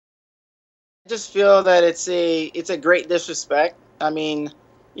just feel that it's a great disrespect. I mean,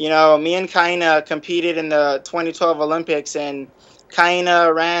 me and Kaina competed in the 2012 Olympics, and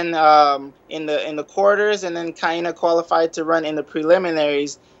Kaina ran in the quarters, and then Kaina qualified to run in the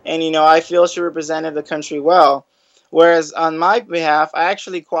preliminaries. And I feel she represented the country well. Whereas on my behalf, I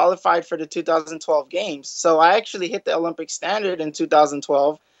actually qualified for the 2012 games. So I actually hit the Olympic standard in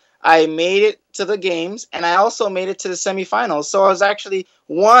 2012. I made it to the games, and I also made it to the semifinals. So I was actually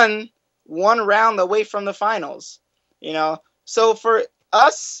one round away from the finals. So for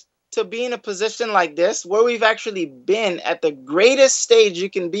us to be in a position like this, where we've actually been at the greatest stage you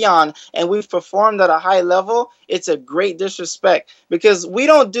can be on, and we've performed at a high level, it's a great disrespect, because we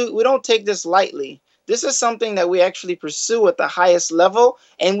don't take this lightly. This is something that we actually pursue at the highest level,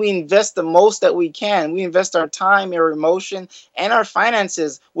 and we invest the most that we can. We invest our time, our emotion, and our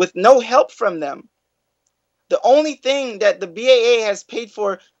finances with no help from them. The only thing that the BAA has paid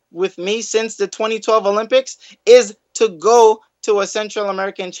for with me since the 2012 Olympics is to go to a Central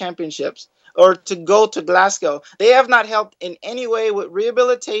American Championships or to go to Glasgow. They have not helped in any way with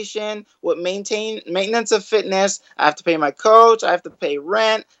rehabilitation, with maintenance of fitness. I have to pay my coach, I have to pay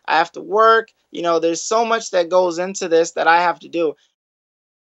rent, I have to work. There's so much that goes into this that I have to do.